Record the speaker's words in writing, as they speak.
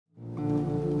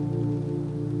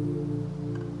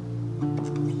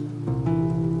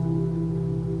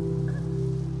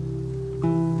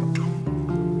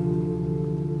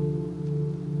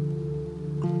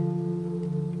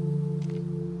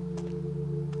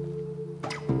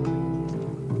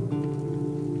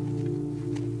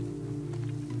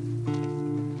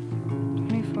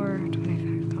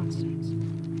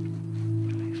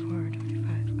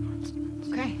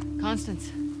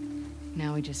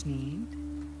we just need?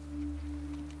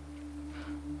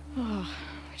 Oh,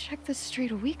 I checked this street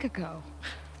a week ago.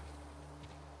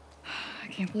 I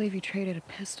can't believe you traded a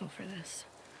pistol for this.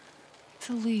 It's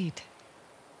a lead.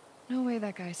 No way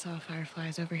that guy saw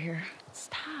fireflies over here.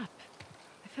 Stop.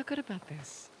 I feel good about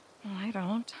this. Well, I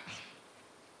don't.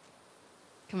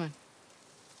 Come on.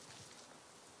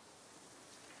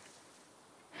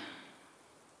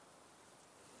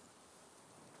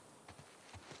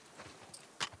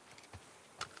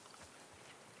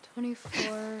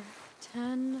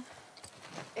 $24.10.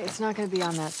 It's not gonna be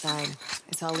on that side.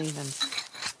 It's all evens.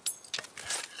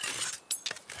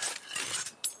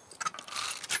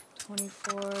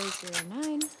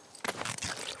 24.09.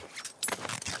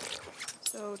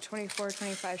 So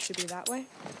 24.25 should be that way?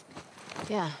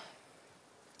 Yeah.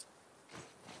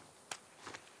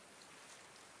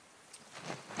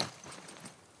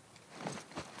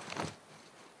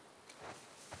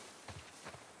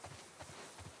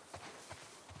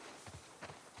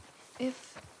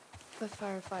 If the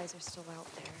fireflies are still out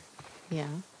there, Yeah?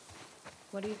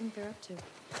 what do you think they're up to?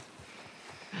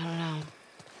 I don't know.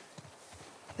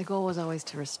 The goal was always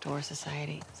to restore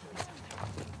society.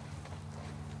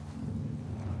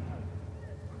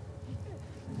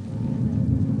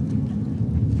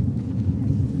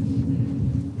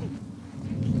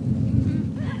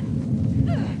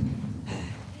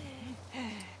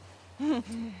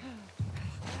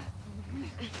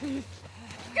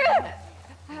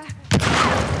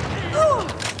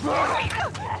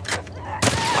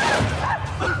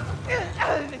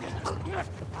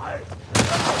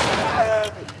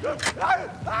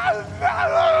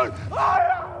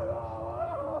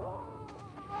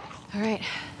 All right,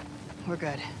 we're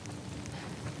good.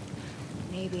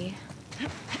 Maybe.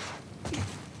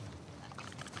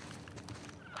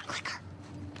 Clicker.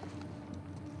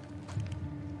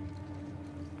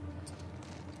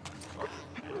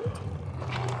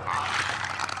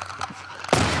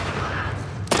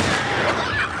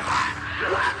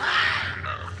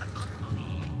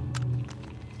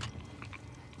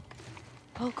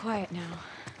 All quiet now.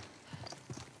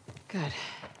 Good.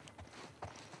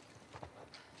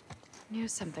 Knew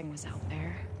something was out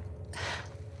there.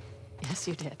 Yes,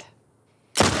 you did.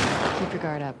 Keep your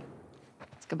guard up.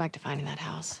 Let's go back to finding that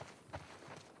house.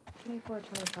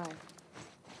 24.25.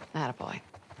 Attaboy.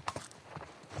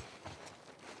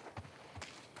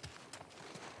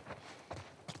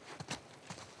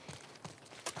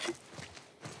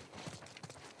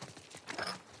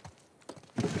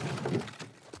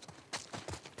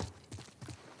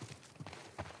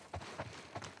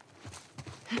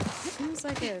 Seems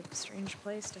like a strange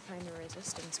place to find a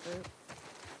resistance group.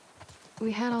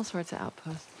 We had all sorts of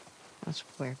outposts. Much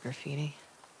weird graffiti.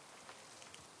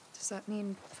 Does that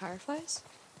mean fireflies?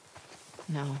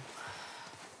 No.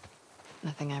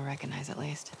 Nothing I recognize, at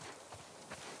least.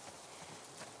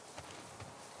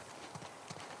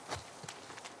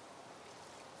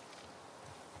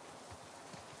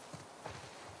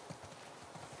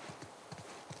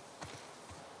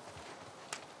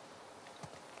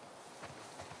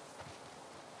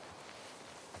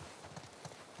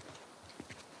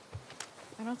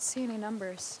 I don't see any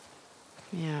numbers.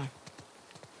 Yeah.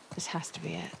 This has to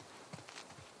be it.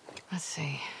 Let's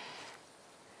see.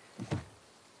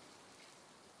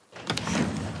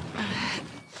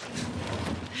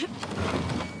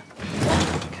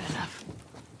 Good enough.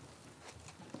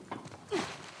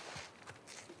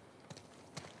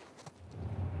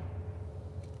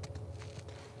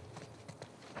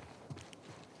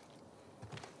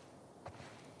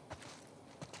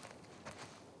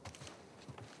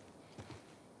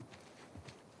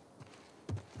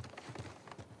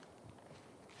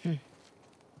 Hmm.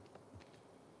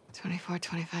 24,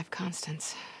 25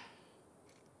 constants.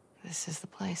 This is the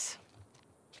place.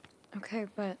 Okay,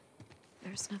 but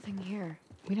there's nothing here.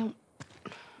 We don't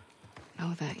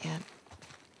know that yet.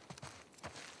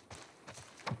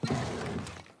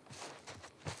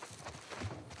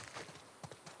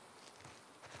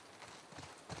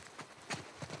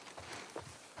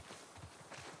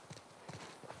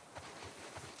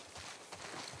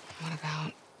 What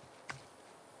about...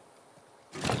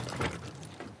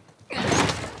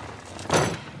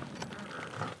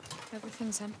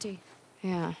 Everything's empty.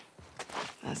 Yeah,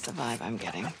 that's the vibe I'm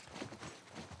getting.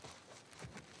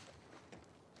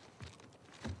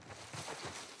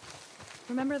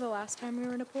 Remember the last time we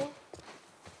were in a pool?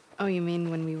 Oh, you mean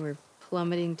when we were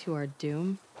plummeting to our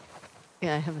doom?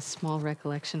 Yeah, I have a small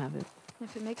recollection of it.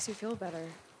 If it makes you feel better,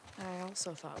 I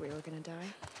also thought we were gonna die.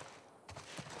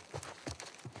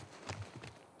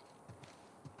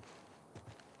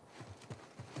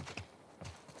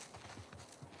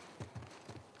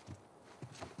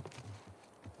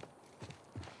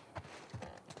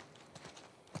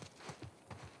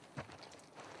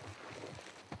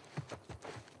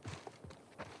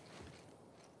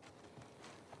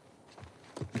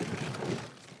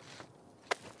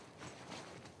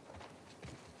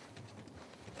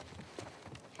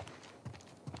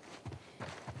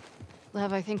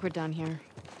 Lev, I think we're done here.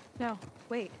 No,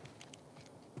 wait.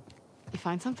 You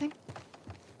find something?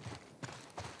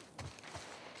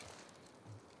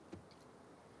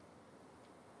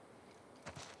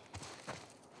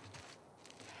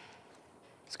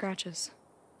 Scratches.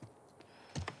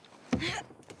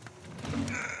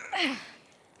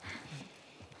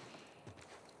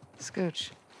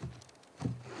 Scooch.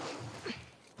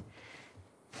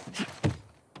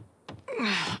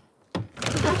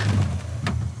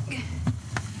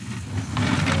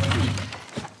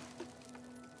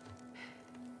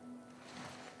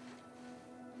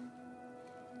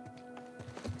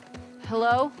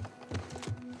 Hello?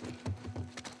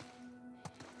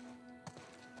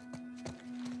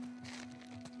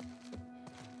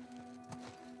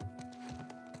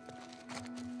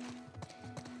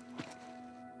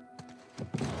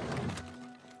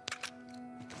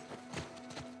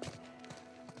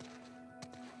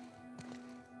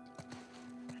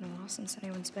 Been a while since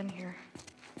anyone's been here.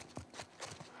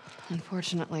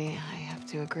 Unfortunately, I have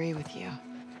to agree with you.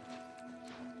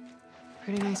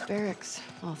 Pretty nice barracks,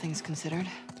 all things considered.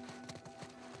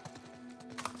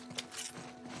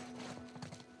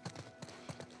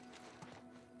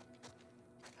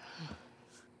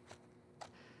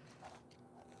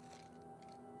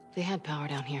 They had power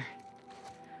down here.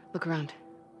 Look around.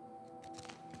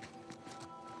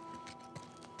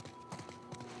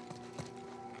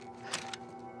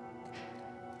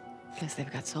 Guess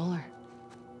they've got solar.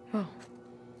 Oh.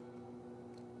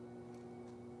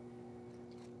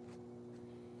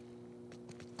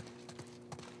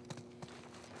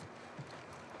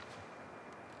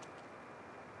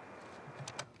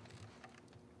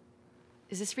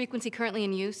 Is this frequency currently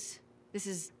in use? This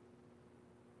is...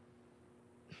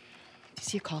 Do you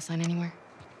see a call sign anywhere?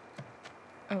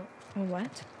 Oh, a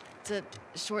what? It's a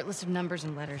short list of numbers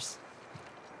and letters.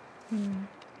 Fuck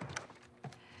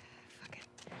it.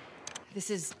 This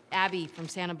is Abby from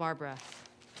Santa Barbara.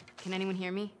 Can anyone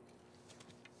hear me?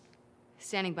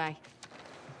 Standing by.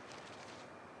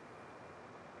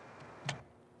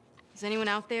 Is anyone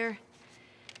out there?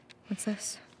 What's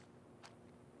this?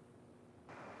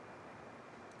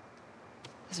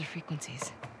 Those are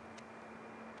frequencies.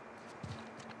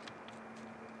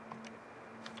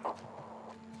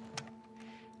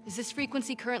 Is this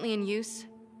frequency currently in use?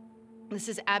 This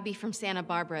is Abby from Santa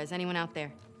Barbara. Is anyone out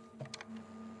there?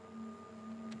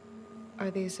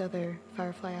 Are these other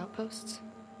Firefly outposts?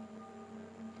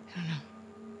 I don't know.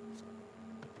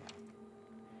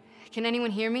 Can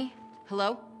anyone hear me?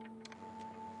 Hello?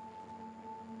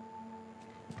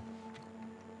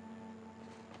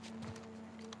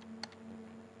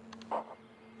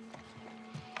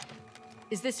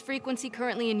 Is this frequency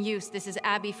currently in use? This is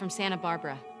Abby from Santa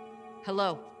Barbara.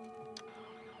 Hello?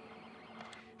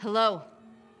 Hello?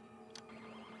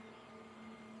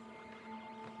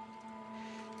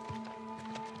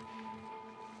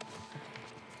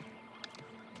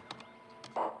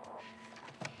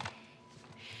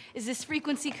 Is this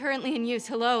frequency currently in use?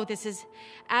 Hello, this is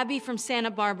Abby from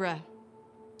Santa Barbara.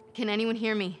 Can anyone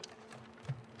hear me?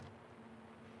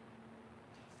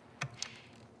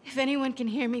 If anyone can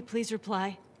hear me, please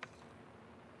reply.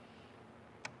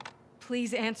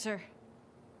 Please answer.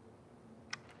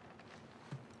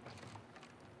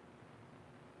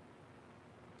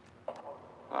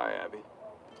 Hi, Abby.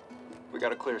 We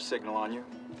got a clear signal on you.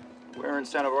 Where in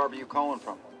Santa Barbara you calling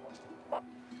from?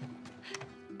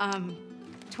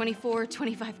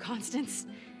 2425 Constance.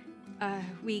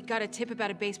 We got a tip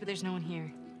about a base, but there's no one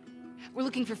here. We're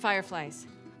looking for fireflies.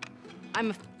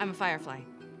 I'm a firefly.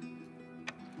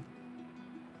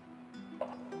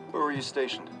 Where were you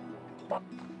stationed?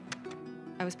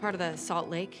 I was part of the Salt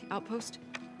Lake outpost.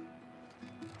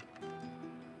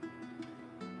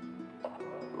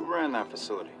 Who ran that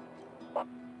facility?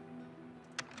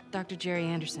 Dr. Jerry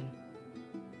Anderson.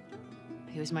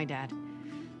 He was my dad.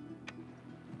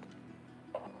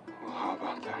 Well, how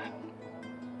about that?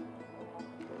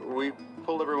 We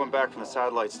pulled everyone back from the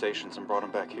satellite stations and brought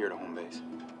them back here to home base.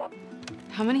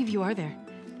 How many of you are there?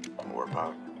 We're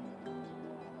about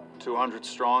 200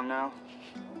 strong now,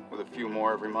 with a few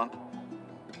more every month.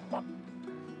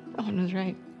 Owen was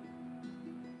right.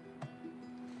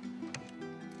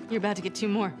 You're about to get 2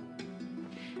 more.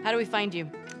 How do we find you?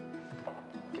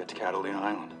 Get to Catalina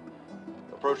Island.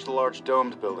 Approach the large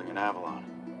domed building in Avalon.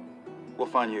 We'll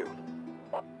find you.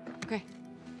 Okay.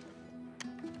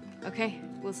 Okay,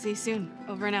 we'll see you soon.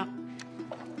 Over and out.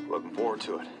 Looking forward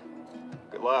to it.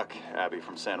 Good luck, Abby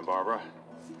from Santa Barbara.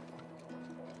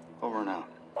 Over and out.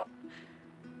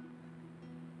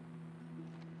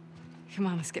 Come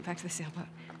on, let's get back to the sailboat.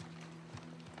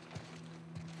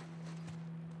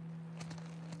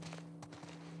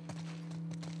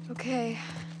 Okay,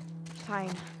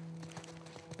 fine.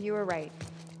 You were right.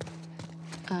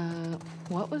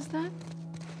 What was that?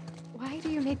 Why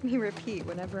do you make me repeat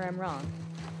whenever I'm wrong?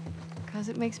 'Cause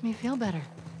it makes me feel better.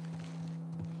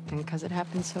 And 'cause it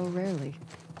happens so rarely.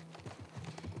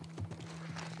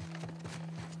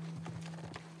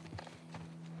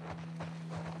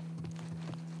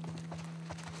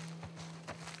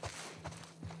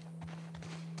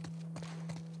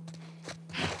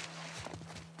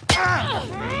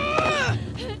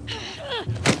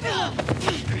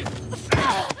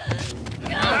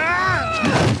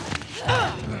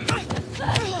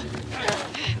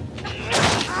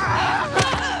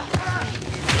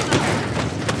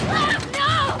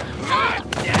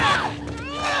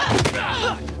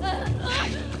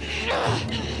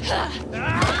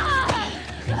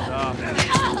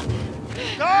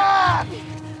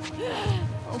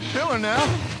 Kill her now.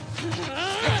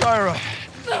 Yara.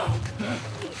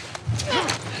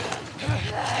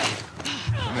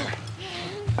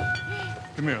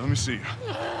 Come here, let me see you.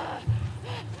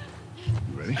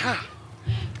 You ready?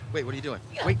 Wait, what are you doing?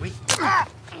 Wait.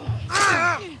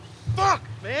 Fuck,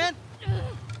 man!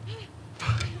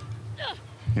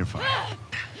 You're fine.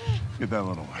 Get that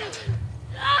little one.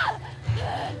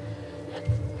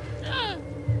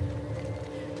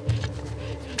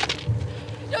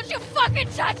 Don't you fucking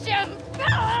touch him!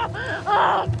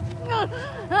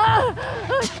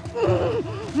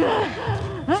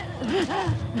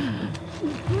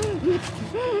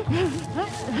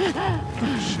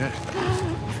 Shit.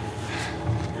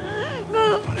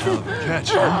 What hell of a catch,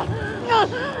 huh?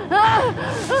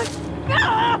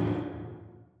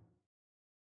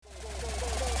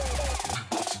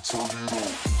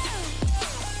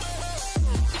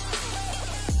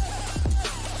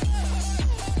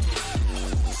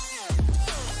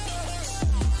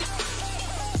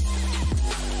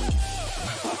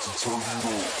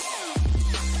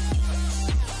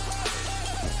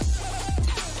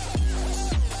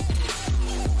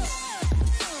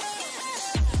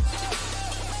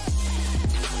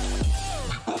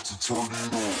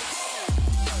 Tornado.